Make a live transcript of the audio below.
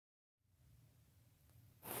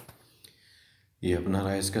ये अपना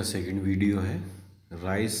राइस का सेकंड वीडियो है।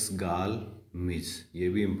 राइस गाल मिज, ये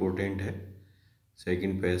भी इम्पोर्टेंट है।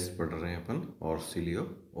 सेकंड पेस्ट पढ़ रहे हैं अपन और सिलियो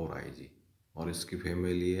और आईजी, और इसकी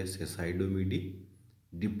फैमिली है सेसाइडोमिडी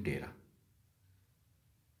डिप्टेरा।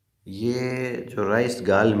 ये जो राइस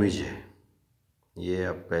गाल मिज है, ये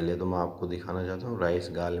अब पहले तो मैं आपको दिखाना चाहता हूँ। राइस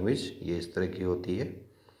गाल मिज ये इस तरह की होती है,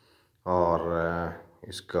 और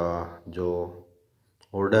इसका जो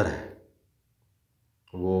ऑर्डर है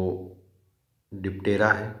वो डिप्टेरा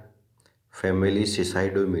है, फैमिली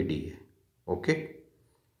सेसाइडोमिडी है। ओके,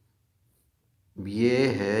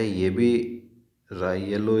 ये भी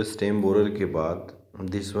येलो स्टेम बोरर के बाद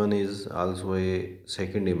this one is also a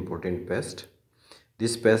second important paste.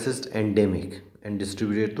 This paste is endemic and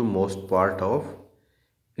distributed to most part of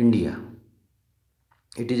India.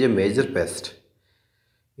 It is a major pest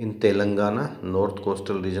in Telangana, north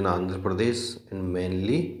coastal region Andhra Pradesh, and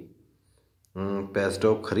mainly pest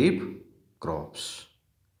of kharif crops.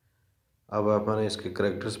 अब अपन इसके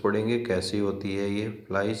characters पढ़ेंगे, कैसी होती है ये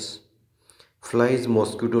flies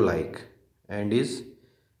mosquito like and is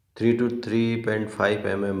 3 to 3.5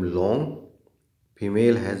 mm long.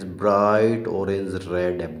 Female has bright orange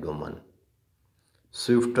red abdomen,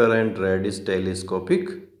 swifter and reddish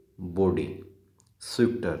telescopic body.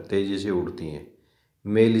 Swifter, तेजी से उड़ती हैं।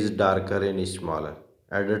 Mail is darker and smaller.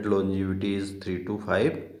 Adult longevity is 3 to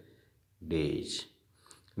 5 days.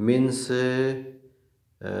 Means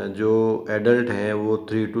जो adult हैं वो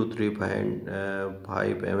 3 to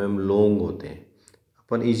 3.5 mm long होते हैं।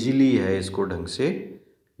 अपन easily है इसको ढंग से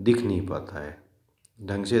दिख नहीं पाता है,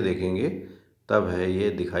 ढंग से देखेंगे तब है ये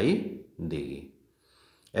दिखाई देगी।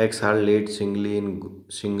 Eggs are laid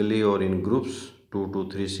singly or in groups 2 to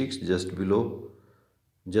 3 6 just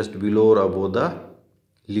below or above the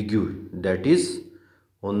ligule, that is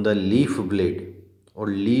on the leaf blade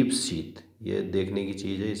और leaf sheath। ये देखने की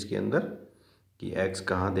चीज़ है इसके अंदर कि एग्स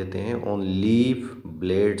कहाँ देते हैं, on leaf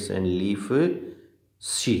blades and leaf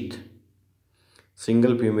sheath.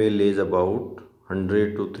 Single female Lay's about 100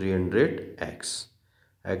 to 300 eggs.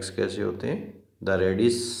 Eggs कैसे होते हैं?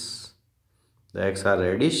 The eggs are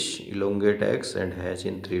reddish, elongate eggs and hatch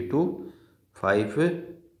in 3 to 5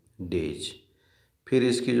 days. फिर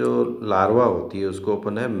इसकी जो लार्वा होती है उसको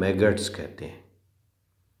अपन है मैगट्स कहते हैं।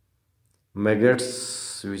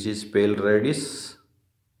 Maggots which is pail reddish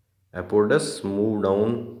एपोडस move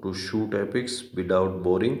down to shoot epics without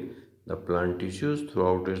boring the plant tissues through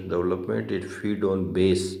out its development. It feed on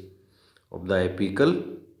base of the apical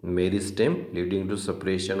meristem leading to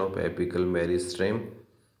separation of apical meristem,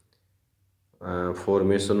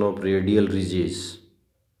 formation of radial ridges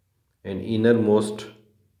and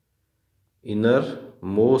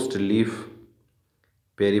innermost leaf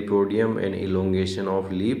peripodium and elongation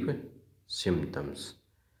of leaf symptoms.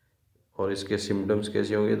 और इसके symptoms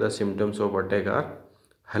कैसे होंगे? The symptoms of attack are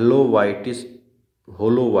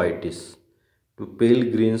होलोवाइटिस to pail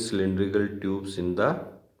green cylindrical tubes in the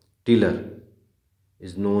tiller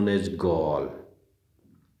is known as gall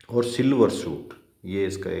और silver suit. ये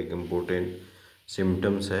इसका एक important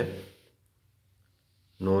symptoms है,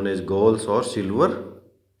 known as galls और silver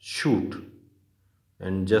shoot,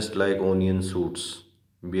 and just like onion suits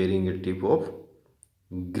bearing a tip of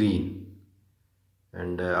green.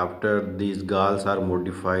 And after these galls are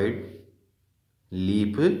modified,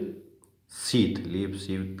 leaf sheath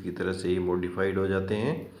की तरह से ही modified हो जाते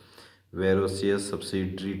हैं. Varosious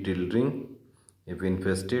subsidiary tillering if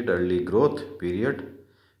infested, early growth period.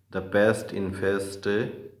 The pest infest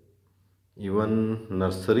even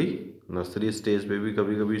nursery stage पे भी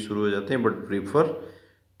कभी कभी शुरू हो जाते हैं, but prefer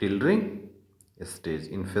tillering stage.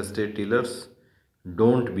 Infested tillers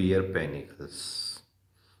don't beer panicles.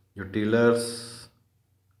 जो टिलर्स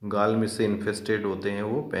गाल में से इन्फेस्टेड होते हैं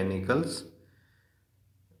वो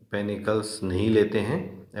पेनिकल्स नहीं लेते हैं.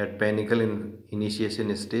 Eight panicle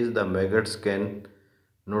initiation stage the maggots can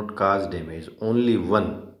not cause damage. Only one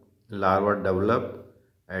larva develop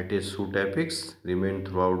at a shoot apex, remain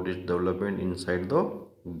throughout its development inside the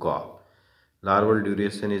gall. Larval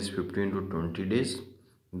duration is 15 to 20 days.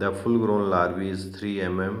 The full grown larvae is 3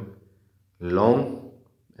 mm long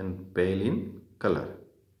and pale in color.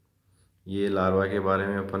 ये larva के बारे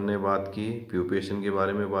में अपन ने बात की. Pupation के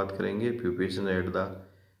बारे में बात करेंगे. Pupation at the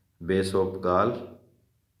base of गाल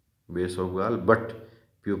but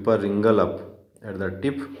pupa wrinkle up at the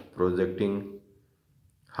tip projecting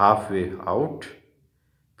halfway out.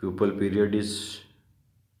 Pupal period is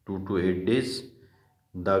 2 to 8 days.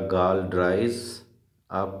 The gall dries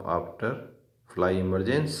up after fly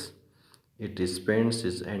emergence. It spends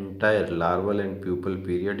its entire larval and pupal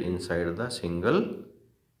period inside the single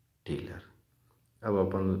tiller. अब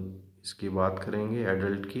अपन इसकी बात करेंगे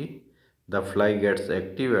adult की. The fly gets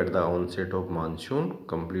active at the onset of monsoon,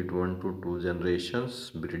 complete 1 to 2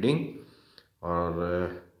 generations breeding और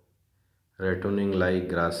रेटोनिंग like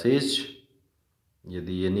grasses.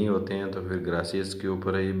 यदि ये नहीं होते हैं तो फिर ग्रासेस के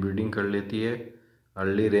ऊपर ये ब्रीडिंग कर लेती है।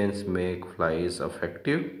 Early Reigns make flies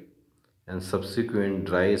affective and subsequent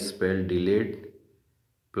dry spell delayed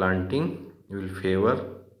planting will favor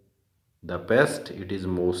the pest. It is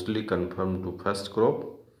mostly confirmed to first crop.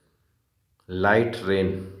 Light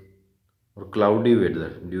rain or cloudy weather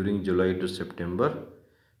during July to September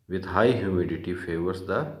with high humidity favors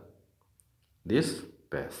this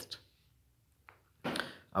pest.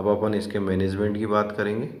 अब अपन इसके management की बात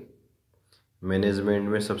करेंगे। Management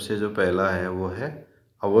में सबसे जो पहला है वो है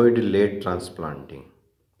अवॉइड लेट ट्रांसप्लांटिंग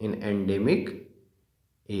इन एंडेमिक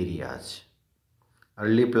एरियाज।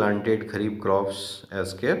 अर्ली प्लांटेड खरीफ क्रॉप्स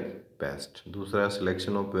एस्केप पेस्ट। दूसरा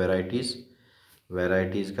सिलेक्शन ऑफ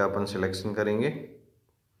वेराइटीज़ का अपन सिलेक्शन करेंगे।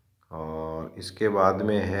 और इसके बाद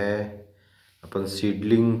में है अपन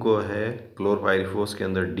सीडलिंग को है क्लोरपाइरिफोस के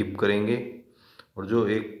अंदर डिप करेंगे। और जो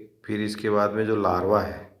एक फिर इसके बाद में जो लार्वा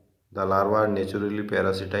है, the larva naturally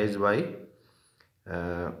parasitise by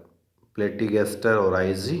प्लेटिगेस्टर और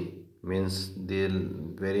IG means they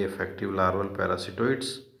very effective larval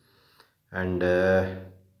पैरासिटोइड्स and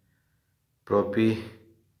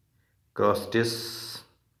प्रोपीक्रोस्टिस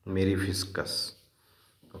मेरीफिस्कस।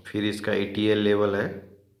 फिर इसका ETL लेवल है,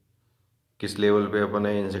 किस लेवल पे अपन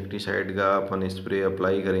है इंसेक्टिसाइड का अपन स्प्रे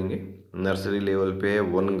अप्लाई करेंगे। नर्सरी लेवल पे है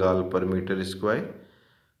 1 गाल पर मीटर स्क्वायर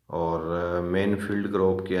और मेन फील्ड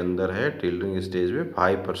क्रॉप के अंदर है टिलरिंग स्टेज में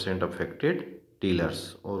 5% अफेक्टेड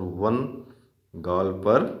टीलर्स और 1 गाल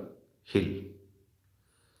पर हिल।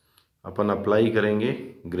 अपन अप्लाई करेंगे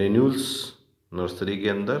ग्रेन्यूल्स नर्सरी के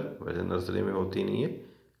अंदर, वैसे नर्सरी में होती नहीं है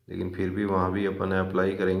लेकिन फिर भी वहाँ भी अपन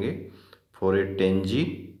अप्लाई करेंगे। 4-10G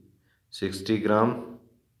 60 ग्राम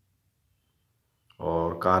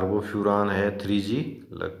और कार्बोफ्यूरान है 3G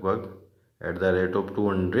लगभग at the rate of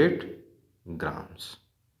 200 grams.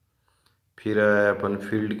 फिर अपन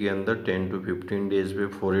फील्ड के अंदर 10 to 15 डेज पे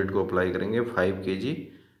 4 को अप्लाई करेंगे 5 kg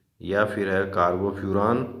या फिर है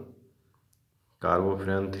carbofuran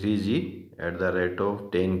 3G at the rate of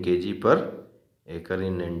 10 kg पर एकड़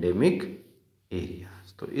इन एंडेमिक एरिया।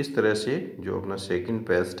 तो इस तरह से जो अपना सेकंड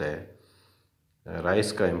पेस्ट है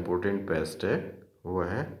राइस का इम्पोर्टेंट पेस्ट है वो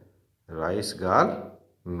है राइस गाल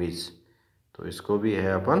मिज। तो इसको भी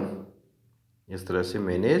है अपन इस तरह से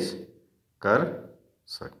मैनेज कर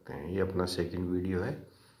सकते हैं। ये अपना सेकंड वीडियो है।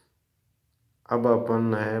 अब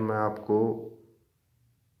अपन है मैं आपको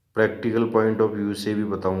प्रैक्टिकल पॉइंट ऑफ व्यू से भी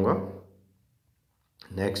बताऊंगा।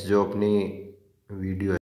 नेक्स्ट जो अपनी वीडियो है